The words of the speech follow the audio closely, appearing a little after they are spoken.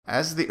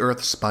As the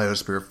Earth's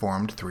biosphere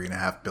formed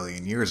 3.5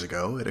 billion years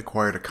ago, it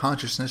acquired a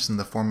consciousness in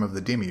the form of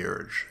the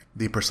demiurge,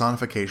 the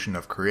personification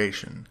of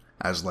creation.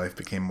 As life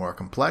became more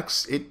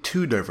complex, it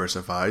too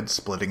diversified,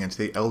 splitting into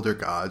the elder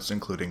gods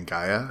including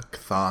Gaia,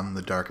 Chthon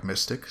the Dark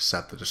Mystic,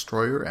 Set the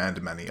Destroyer,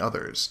 and many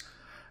others.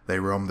 They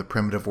roamed the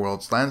primitive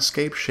world's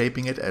landscape,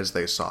 shaping it as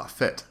they saw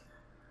fit.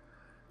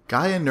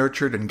 Gaia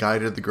nurtured and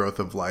guided the growth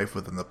of life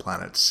within the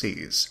planet's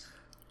seas.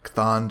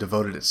 Chthon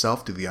devoted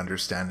itself to the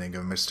understanding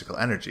of mystical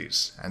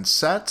energies, and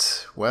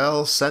Set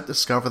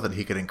discovered that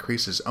he could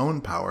increase his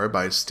own power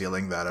by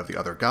stealing that of the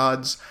other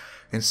gods,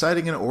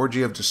 inciting an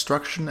orgy of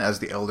destruction as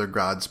the elder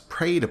gods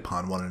preyed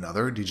upon one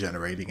another,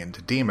 degenerating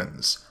into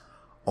demons.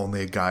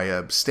 Only Gaia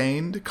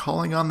abstained,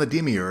 calling on the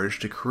demiurge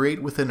to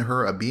create within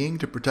her a being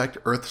to protect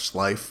Earth's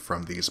life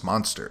from these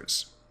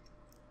monsters.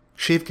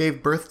 Sheev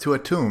gave birth to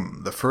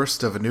Atum, the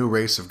first of a new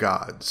race of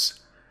gods.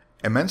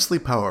 Immensely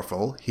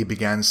powerful, he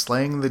began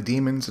slaying the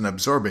demons and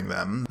absorbing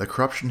them, the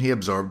corruption he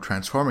absorbed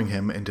transforming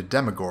him into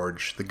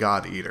Demogorge, the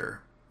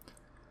God-Eater.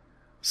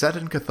 Set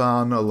and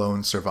Chthon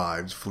alone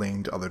survived,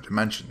 fleeing to other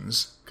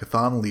dimensions,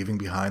 Chthon leaving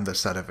behind the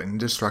set of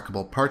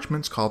indestructible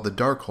parchments called the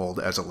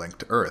Darkhold as a link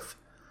to Earth.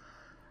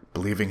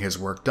 Believing his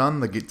work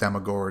done, the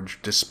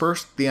Demogorge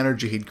dispersed the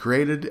energy he'd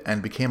created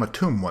and became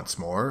Atum once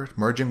more,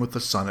 merging with the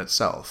sun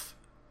itself.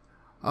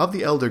 Of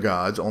the elder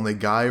gods, only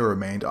Gaia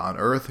remained on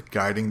Earth,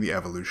 guiding the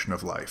evolution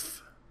of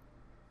life.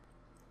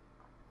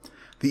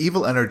 The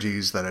evil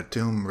energies that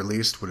Atum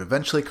released would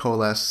eventually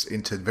coalesce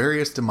into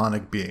various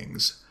demonic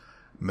beings,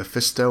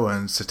 Mephisto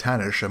and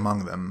Satanish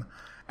among them,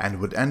 and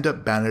would end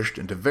up banished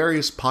into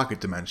various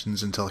pocket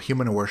dimensions until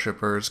human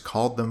worshippers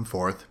called them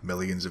forth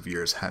millions of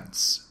years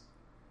hence.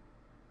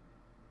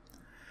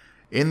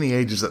 In the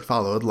ages that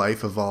followed,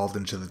 life evolved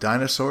into the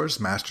dinosaurs,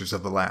 masters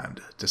of the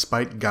land.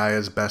 Despite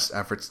Gaia's best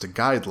efforts to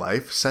guide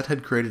life, Set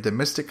had created a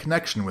mystic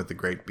connection with the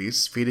great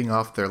beasts, feeding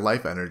off their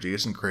life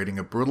energies and creating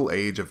a brutal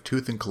age of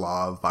tooth and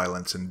claw,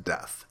 violence, and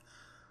death.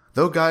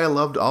 Though Gaia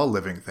loved all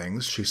living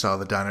things, she saw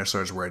the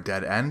dinosaurs were a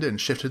dead end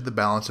and shifted the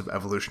balance of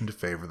evolution to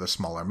favor the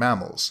smaller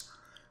mammals.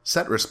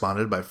 Set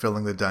responded by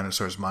filling the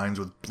dinosaurs' minds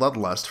with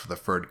bloodlust for the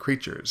furred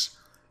creatures.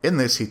 In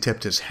this, he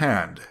tipped his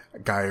hand.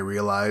 Gaia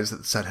realized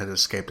that Set had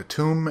escaped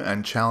Atum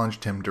and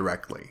challenged him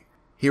directly.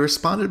 He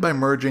responded by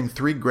merging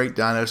 3 great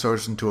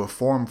dinosaurs into a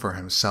form for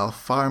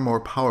himself far more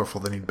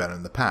powerful than he'd been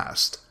in the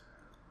past.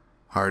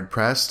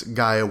 Hard-pressed,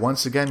 Gaia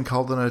once again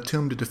called on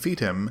Atum to defeat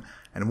him,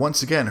 and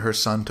once again her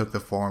son took the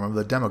form of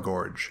the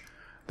Demogorge.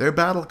 Their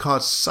battle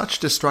caused such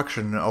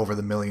destruction over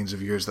the millions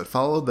of years that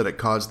followed that it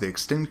caused the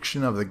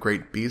extinction of the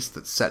great beast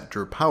that Set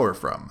drew power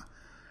from.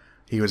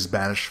 He was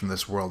banished from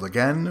this world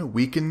again,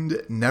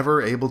 weakened,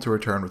 never able to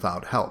return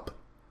without help.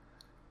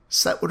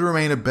 Set would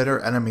remain a bitter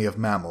enemy of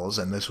mammals,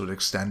 and this would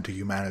extend to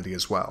humanity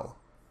as well.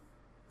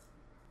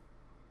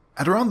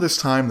 At around this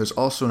time, there's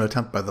also an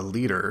attempt by the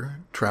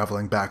leader,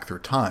 traveling back through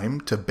time,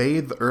 to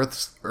bathe the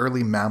Earth's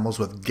early mammals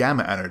with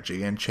gamma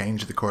energy and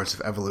change the course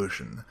of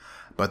evolution,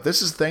 but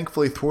this is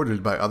thankfully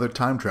thwarted by other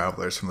time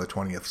travelers from the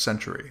 20th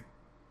century.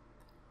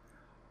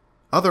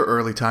 Other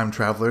early time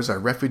travelers are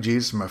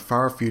refugees from a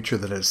far future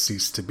that has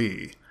ceased to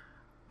be.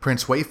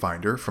 Prince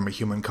Wayfinder, from a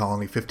human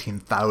colony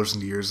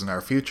 15,000 years in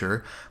our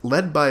future,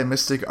 led by a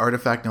mystic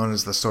artifact known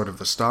as the Sword of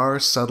the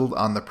Stars, settled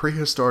on the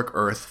prehistoric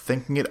Earth,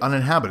 thinking it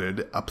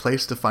uninhabited, a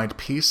place to find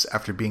peace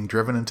after being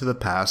driven into the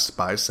past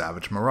by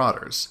savage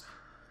marauders.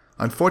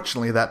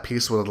 Unfortunately, that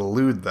peace would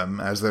elude them,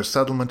 as their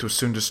settlement was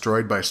soon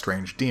destroyed by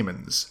strange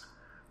demons.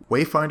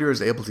 Wayfinder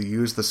is able to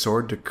use the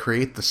sword to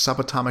create the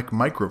subatomic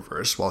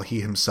microverse while he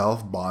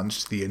himself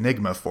bonds to the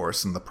Enigma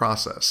force in the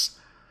process.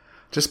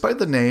 Despite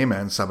the name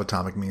and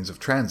subatomic means of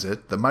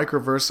transit, the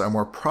microverse are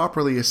more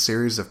properly a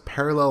series of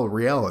parallel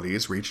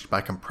realities reached by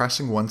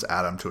compressing one's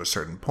atom to a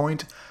certain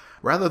point,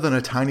 rather than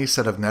a tiny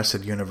set of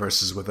nested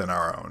universes within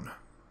our own.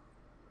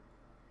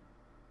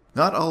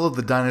 Not all of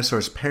the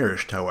dinosaurs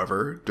perished,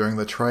 however. During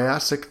the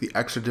Triassic, the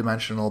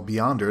extra-dimensional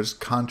Beyonders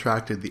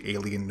contracted the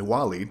alien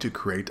Nuali to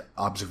create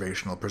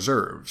observational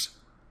preserves,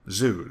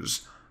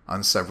 zoos,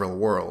 on several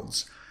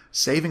worlds,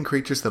 saving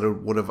creatures that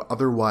would have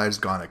otherwise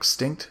gone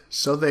extinct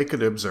so they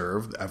could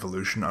observe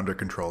evolution under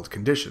controlled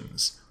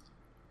conditions.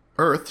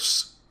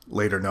 Earth's,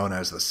 later known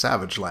as the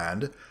Savage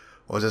Land,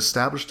 was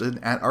established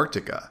in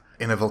Antarctica,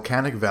 in a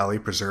volcanic valley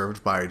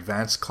preserved by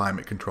advanced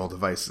climate control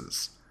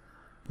devices.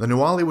 The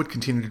Nuali would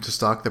continue to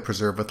stock the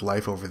preserve with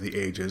life over the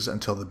ages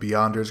until the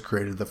Beyonders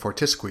created the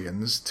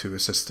Fortisquians to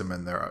assist them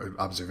in their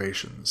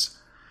observations.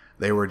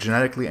 They were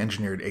genetically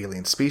engineered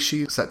alien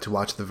species set to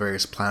watch the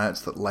various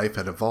planets that life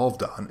had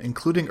evolved on,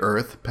 including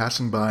Earth,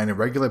 passing by on a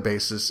regular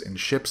basis in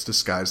ships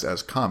disguised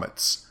as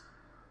comets.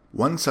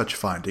 One such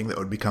finding that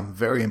would become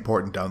very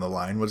important down the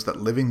line was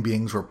that living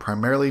beings were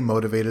primarily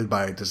motivated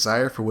by a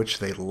desire for which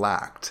they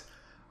lacked,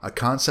 a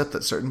concept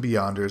that certain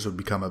Beyonders would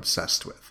become obsessed with.